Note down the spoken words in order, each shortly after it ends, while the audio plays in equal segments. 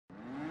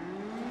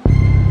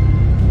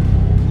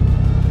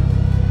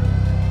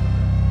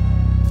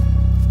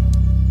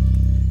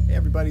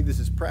everybody,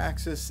 this is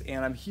Praxis,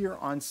 and I'm here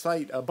on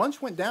site. A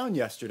bunch went down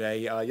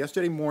yesterday.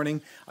 Yesterday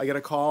morning, I got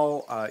a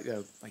call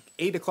like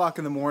 8 o'clock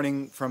in the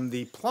morning from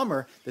the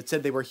plumber that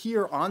said they were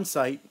here on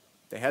site.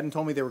 They hadn't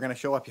told me they were going to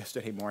show up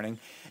yesterday morning,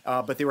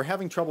 but they were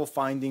having trouble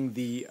finding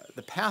the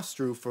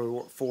pass-through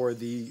for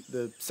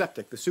the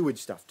septic, the sewage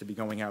stuff to be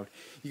going out.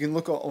 You can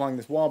look along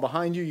this wall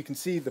behind you. You can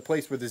see the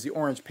place where there's the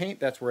orange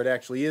paint. That's where it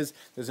actually is.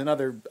 There's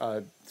another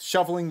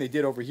shoveling they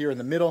did over here in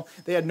the middle.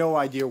 They had no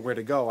idea where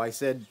to go. I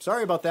said,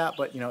 sorry about that,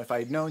 but if I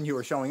had known you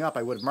were showing up,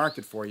 I would have marked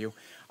it for you.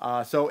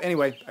 So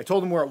anyway, I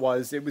told them where it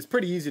was. It was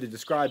pretty easy to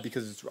describe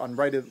because it's on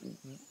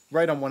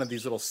right on one of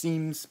these little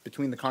seams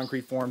between the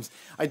concrete forms.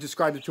 I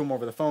described it to them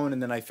over the phone,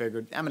 and then I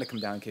figured I'm going to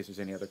come down in case there's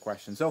any other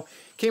questions. So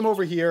came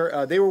over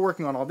here. They were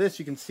working on all this.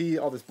 You can see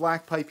all this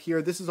black pipe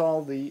here. This is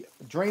all the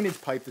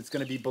drainage pipe that's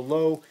going to be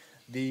below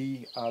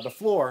the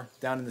floor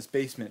down in this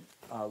basement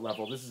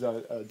level. This is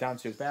a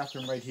downstairs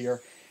bathroom right here.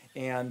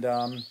 And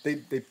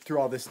they threw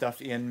all this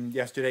stuff in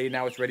yesterday.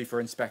 Now it's ready for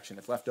inspection.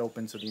 It's left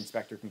open so the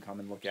inspector can come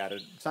and look at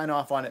it, sign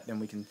off on it, then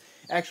we can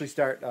actually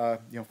start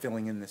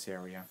filling in this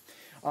area.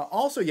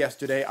 Also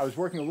yesterday, I was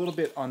working a little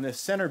bit on this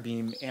center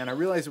beam, and I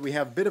realized that we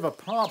have a bit of a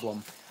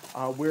problem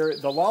where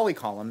the lolly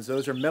columns,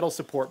 those are metal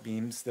support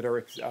beams that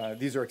are,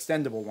 these are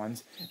extendable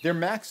ones, their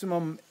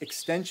maximum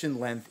extension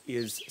length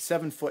is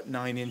 7 foot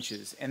 9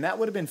 inches. And that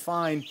would have been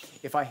fine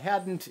if I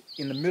hadn't,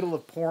 in the middle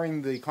of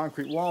pouring the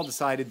concrete wall,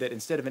 decided that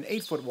instead of an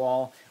 8-foot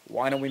wall,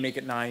 why don't we make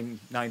it 9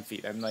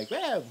 feet? I'm like,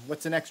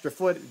 what's an extra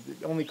foot?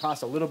 It only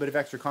costs a little bit of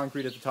extra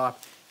concrete at the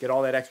top, get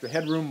all that extra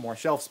headroom, more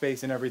shelf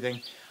space and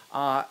everything.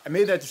 I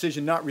made that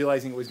decision not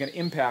realizing it was going to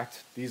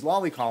impact these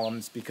lolly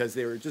columns because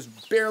they were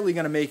just barely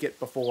going to make it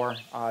before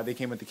they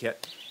came with the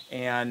kit,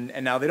 and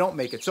now they don't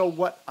make it. So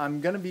what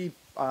I'm going to be,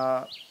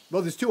 well,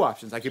 there's two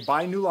options. I could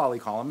buy new lolly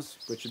columns,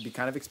 which would be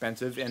kind of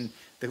expensive, and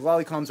the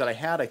lolly columns that I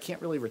had I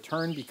can't really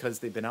return because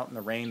they've been out in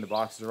the rain, the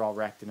boxes are all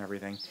wrecked and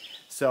everything.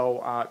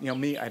 So,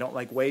 me, I don't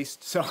like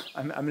waste, so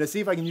I'm going to see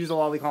if I can use the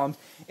lolly columns,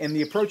 and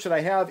the approach that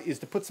I have is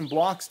to put some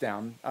blocks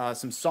down,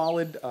 some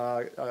solid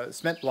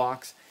cement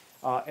blocks,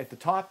 at the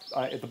top,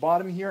 at the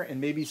bottom here,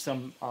 and maybe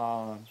some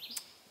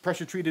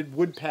pressure-treated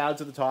wood pads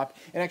at the top.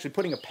 And actually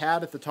putting a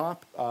pad at the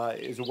top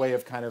is a way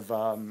of kind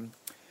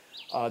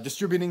of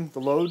distributing the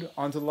load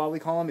onto the lolly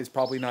column is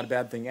probably not a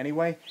bad thing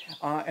anyway.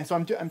 And so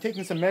I'm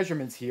taking some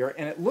measurements here,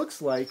 and it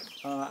looks like,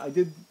 I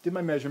did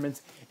my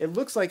measurements, it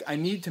looks like I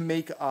need to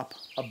make up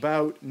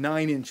about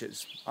 9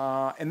 inches.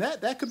 And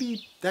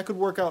that could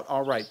work out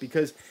all right,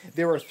 because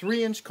there are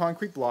 3-inch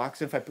concrete blocks,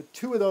 and if I put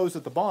 2 of those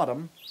at the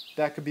bottom,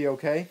 that could be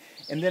okay.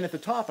 And then at the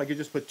top, I could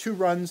just put 2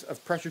 runs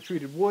of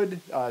pressure-treated wood.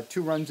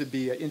 2 runs would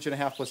be 1.5 inches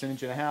plus 1.5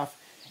 inches,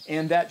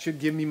 and that should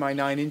give me my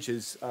 9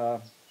 inches.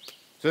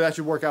 So that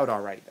should work out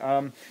all right.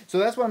 So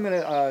that's what I'm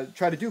going to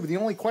try to do. But the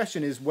only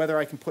question is whether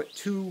I can put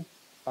 2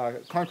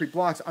 concrete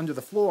blocks under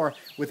the floor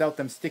without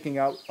them sticking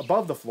out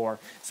above the floor.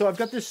 So I've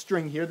got this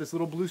string here, this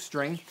little blue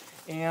string,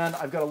 and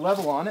I've got a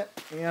level on it,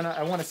 and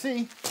I want to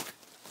see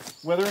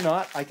whether or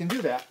not I can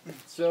do that.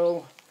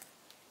 So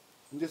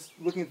I'm just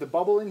looking at the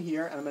bubble in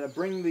here, and I'm going to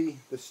bring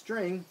the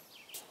string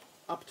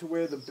up to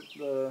where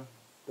the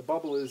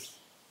bubble is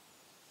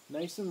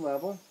nice and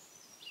level.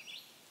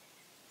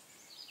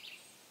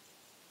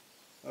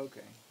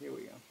 Okay, here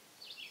we go.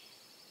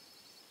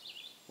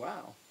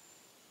 Wow,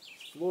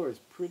 this floor is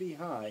pretty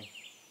high.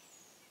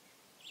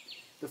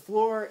 The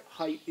floor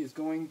height is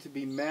going to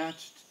be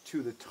matched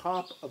to the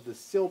top of the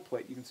sill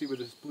plate. You can see where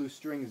this blue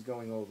string is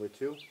going over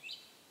to.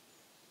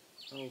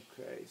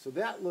 Okay, so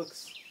that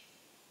looks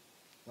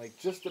like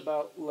just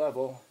about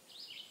level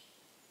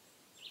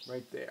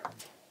right there.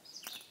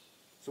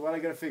 So what I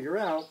got to figure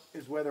out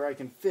is whether I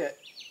can fit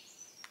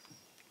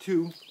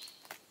 2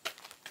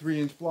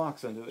 3-inch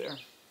blocks under there.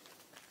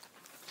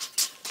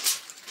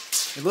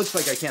 It looks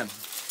like I can.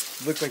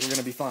 It looks like we're going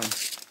to be fine.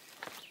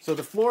 So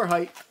the floor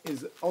height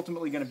is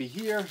ultimately going to be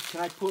here.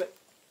 Can I put,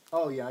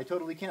 oh yeah, I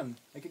totally can.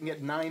 I can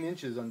get 9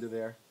 inches under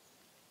there.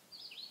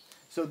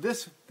 So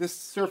this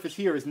surface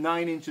here is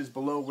 9 inches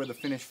below where the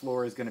finished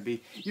floor is going to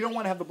be. You don't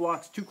want to have the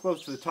blocks too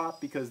close to the top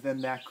because then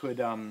that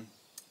could,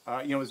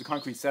 as the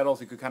concrete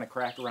settles, it could kind of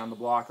crack around the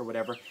block or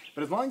whatever.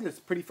 But as long as it's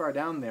pretty far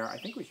down there, I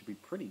think we should be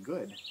pretty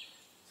good.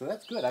 So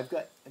that's good. I've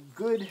got a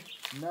good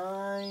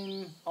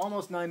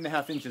almost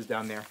 9.5 inches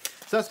down there.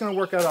 So that's going to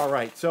work out all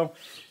right. So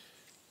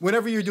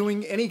whenever you're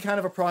doing any kind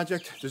of a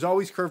project, there's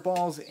always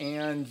curveballs,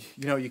 and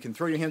you can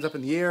throw your hands up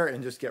in the air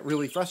and just get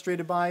really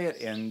frustrated by it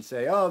and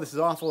say, oh, this is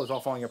awful, it's all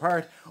falling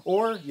apart.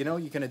 Or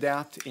you can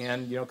adapt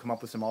and come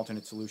up with some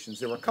alternate solutions.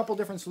 There were a couple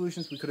different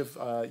solutions we could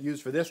have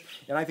used for this,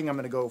 and I think I'm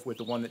going to go with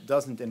the one that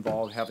doesn't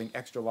involve having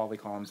extra lolly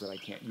columns that I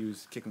can't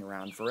use kicking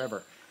around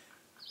forever,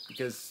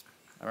 because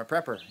I'm a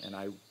prepper and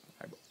I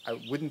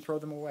wouldn't throw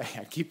them away.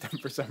 I keep them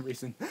for some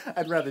reason.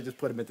 I'd rather just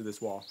put them into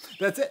this wall.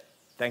 That's it.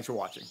 Thanks for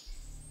watching.